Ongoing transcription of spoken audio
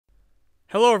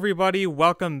Hello everybody,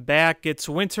 welcome back. It's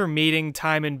winter meeting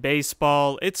time in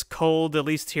baseball. It's cold, at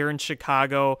least here in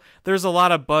Chicago. There's a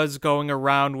lot of buzz going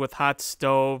around with Hot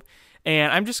Stove,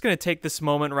 and I'm just going to take this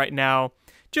moment right now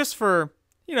just for,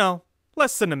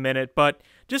 less than a minute, but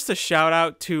just a shout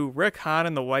out to Rick Hahn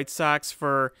and the White Sox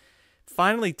for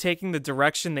finally taking the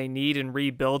direction they need in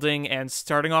rebuilding and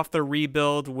starting off the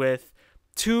rebuild with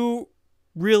two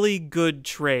really good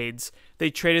trades.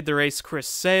 They traded their ace Chris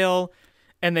Sale,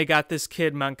 and they got this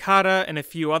kid Moncada and a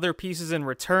few other pieces in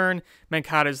return.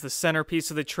 Moncada is the centerpiece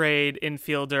of the trade,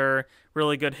 infielder,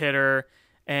 really good hitter,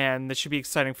 and this should be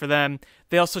exciting for them.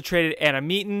 They also traded Adam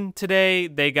Eaton today.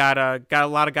 They got a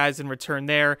lot of guys in return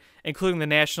there, including the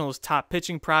Nationals' top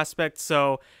pitching prospect.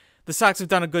 So the Sox have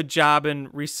done a good job in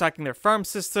recycling their farm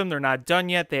system. They're not done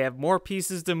yet. They have more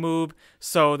pieces to move,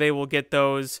 so they will get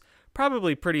those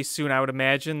probably pretty soon, I would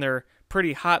imagine. They're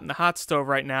pretty hot in the hot stove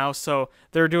right now, so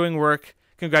they're doing work.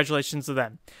 Congratulations to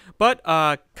them. But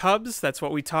Cubs, that's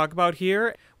what we talk about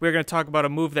here. We're going to talk about a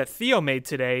move that Theo made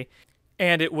today,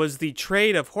 and it was the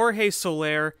trade of Jorge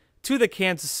Soler to the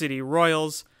Kansas City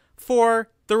Royals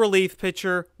for the relief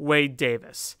pitcher Wade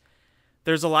Davis.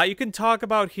 There's a lot you can talk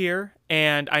about here,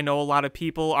 and I know a lot of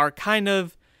people are kind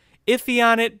of iffy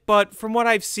on it, but from what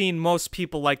I've seen, most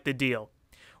people like the deal.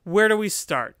 Where do we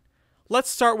start? Let's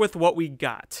start with what we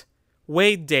got.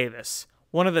 Wade Davis,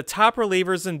 one of the top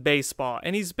relievers in baseball,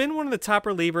 and he's been one of the top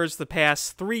relievers the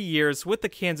past 3 years with the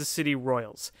Kansas City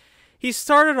Royals. He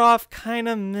started off kind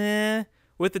of meh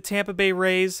with the Tampa Bay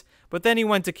Rays, but then he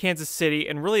went to Kansas City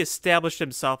and really established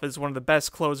himself as one of the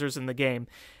best closers in the game.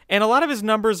 And a lot of his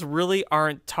numbers really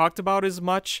aren't talked about as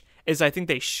much as I think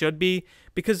they should be,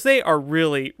 because they are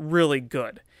really, really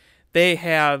good. They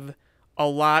have a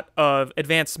lot of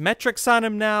advanced metrics on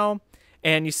him now,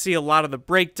 and you see a lot of the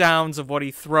breakdowns of what he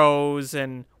throws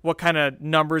and what kind of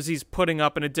numbers he's putting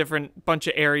up in a different bunch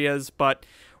of areas. But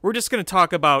we're just going to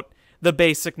talk about the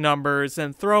basic numbers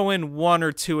and throw in one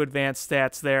or two advanced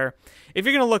stats there. If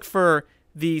you're going to look for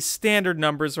the standard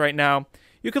numbers right now,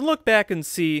 you can look back and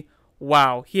see,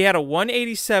 wow, he had a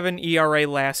 1.87 ERA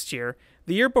last year.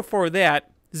 The year before that,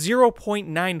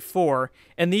 0.94,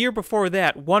 and the year before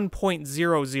that,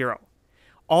 1.00.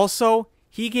 Also,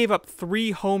 he gave up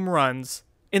 3 home runs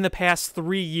in the past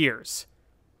 3 years.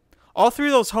 All 3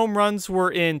 of those home runs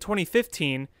were in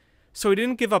 2015, so he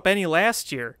didn't give up any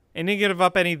last year, and didn't give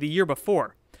up any the year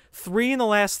before. 3 in the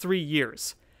last 3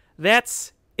 years.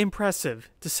 That's impressive,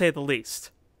 to say the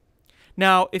least.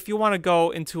 Now, if you want to go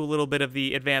into a little bit of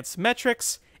the advanced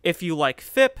metrics, if you like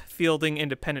FIP, fielding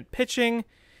independent pitching,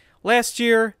 last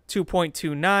year,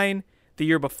 2.29, the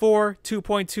year before,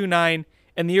 2.29,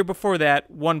 and the year before that,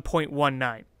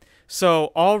 1.19.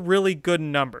 So all really good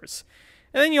numbers.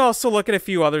 And then you also look at a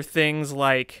few other things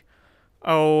like,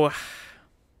 HR/9.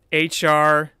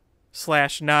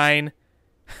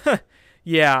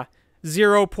 Yeah,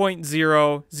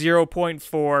 0.0,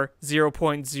 0.4,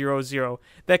 0.00.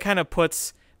 That kind of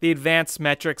puts the advanced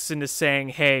metrics into saying,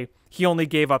 hey, he only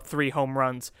gave up 3 home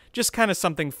runs. Just kind of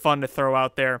something fun to throw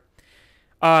out there.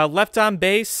 Left on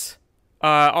base,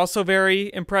 also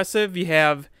very impressive. You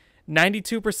have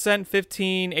 92%,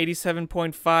 15,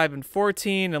 87.5, and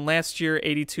 14, and last year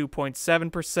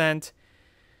 82.7%.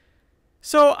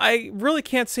 So I really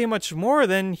can't say much more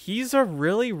than he's a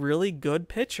really, really good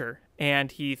pitcher.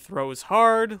 And he throws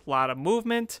hard, a lot of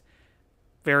movement,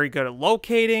 very good at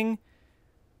locating.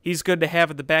 He's good to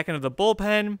have at the back end of the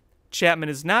bullpen. Chapman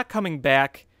is not coming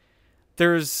back.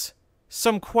 There's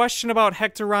some question about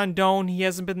Hector Rondon. He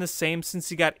hasn't been the same since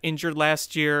he got injured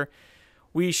last year.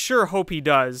 We sure hope he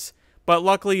does. But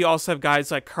luckily, you also have guys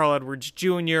like Carl Edwards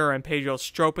Jr. and Pedro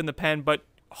Strop in the pen. But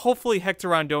hopefully Hector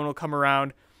Rondon will come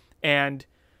around and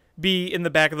be in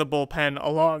the back of the bullpen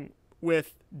along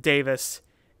with Davis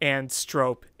and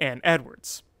Strop and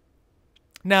Edwards.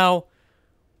 Now,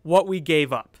 what we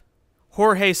gave up.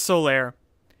 Jorge Soler.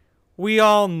 We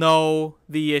all know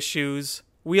the issues.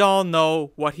 We all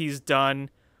know what he's done.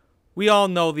 We all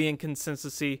know the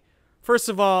inconsistency. First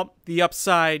of all, the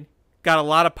upside, got a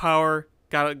lot of power,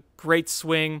 got a great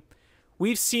swing.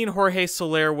 We've seen Jorge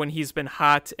Soler when he's been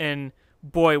hot, and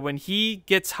boy, when he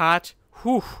gets hot,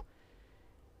 whew,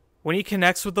 when he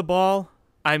connects with the ball,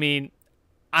 I mean,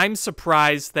 I'm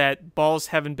surprised that balls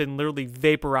haven't been literally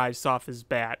vaporized off his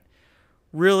bat.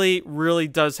 Really, really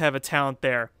does have a talent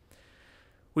there.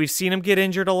 We've seen him get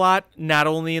injured a lot, not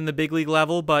only in the big league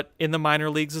level, but in the minor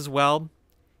leagues as well.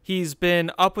 He's been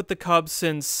up with the Cubs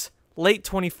since late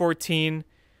 2014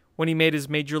 when he made his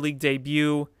major league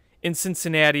debut in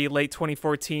Cincinnati, late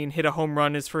 2014, hit a home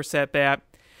run his first at-bat.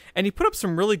 And he put up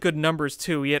some really good numbers,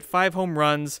 too. He had 5 home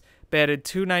runs, batted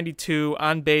 .292,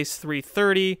 on base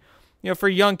 .330. For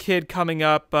a young kid coming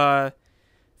up,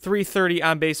 .330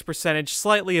 on base percentage,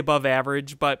 slightly above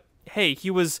average, but hey, he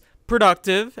was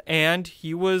productive and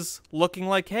he was looking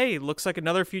like, hey, looks like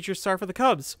another future star for the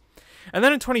Cubs. And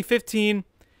then in 2015,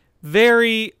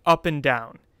 very up and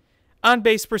down. On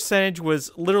base percentage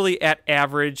was literally at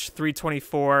average,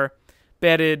 .324,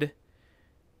 batted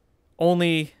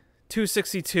only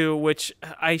 .262, which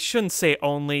I shouldn't say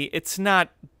only. It's not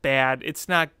bad. It's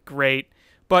not great.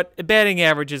 But batting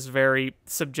average is very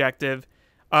subjective.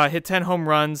 Hit 10 home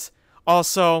runs.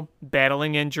 Also,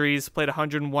 battling injuries. Played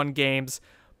 101 games.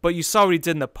 But you saw what he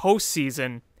did in the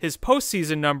postseason. His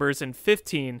postseason numbers in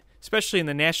 15, especially in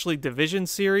the National League Division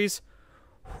Series.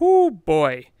 Whoo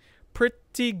boy.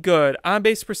 Pretty good.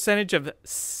 On-base percentage of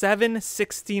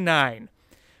 .769.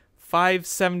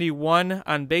 .571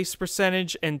 on base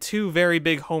percentage, and 2 very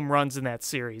big home runs in that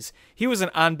series. He was an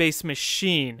on-base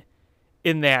machine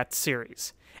in that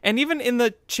series. And even in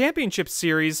the championship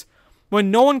series, when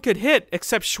no one could hit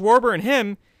except Schwarber and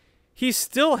him, he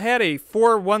still had a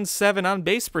 .417 on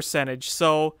base percentage.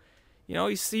 So,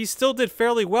 he still did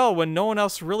fairly well when no one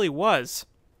else really was.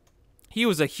 He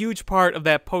was a huge part of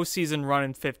that postseason run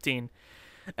in 15.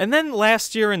 And then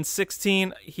last year in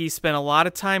 16, he spent a lot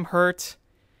of time hurt.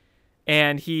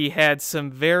 And he had some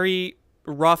very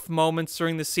rough moments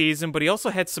during the season, but he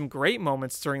also had some great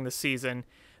moments during the season.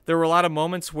 There were a lot of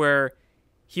moments where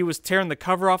he was tearing the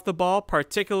cover off the ball,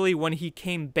 particularly when he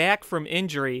came back from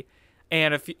injury.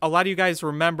 And if a lot of you guys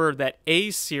remember that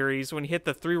A's series when he hit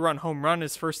the 3-run home run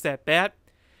his first at bat,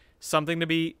 something to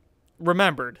be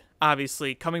remembered,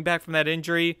 obviously, coming back from that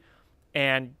injury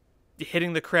and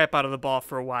hitting the crap out of the ball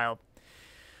for a while.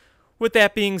 With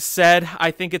that being said, I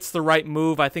think it's the right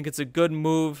move. I think it's a good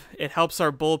move. It helps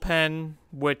our bullpen,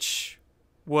 which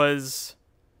was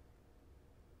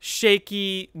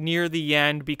shaky near the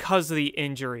end because of the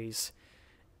injuries.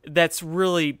 That's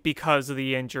really because of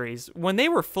the injuries. When they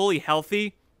were fully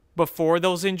healthy before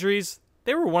those injuries,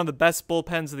 they were one of the best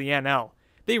bullpens of the NL.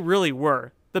 They really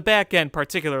were. The back end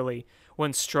particularly.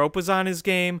 When Strop was on his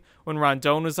game, when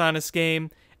Rondon was on his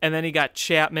game, and then he got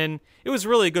Chapman. It was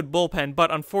really a good bullpen,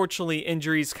 but unfortunately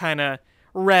injuries kind of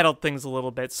rattled things a little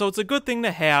bit. So it's a good thing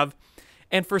to have.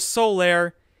 And for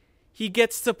Soler, he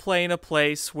gets to play in a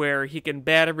place where he can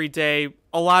bat every day,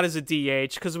 a lot as a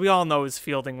DH, because we all know his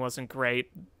fielding wasn't great.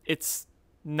 It's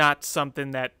not something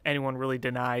that anyone really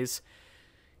denies.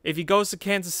 If he goes to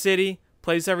Kansas City,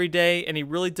 plays every day, and he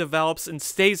really develops and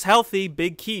stays healthy,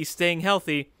 big key, staying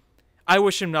healthy, I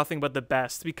wish him nothing but the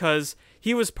best because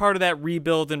he was part of that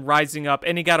rebuild and rising up,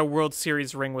 and he got a World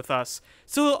Series ring with us.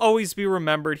 So he'll always be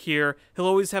remembered here. He'll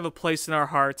always have a place in our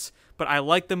hearts, but I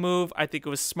like the move. I think it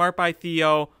was smart by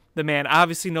Theo. The man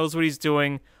obviously knows what he's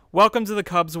doing. Welcome to the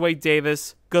Cubs, Wade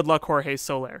Davis. Good luck, Jorge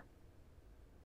Soler.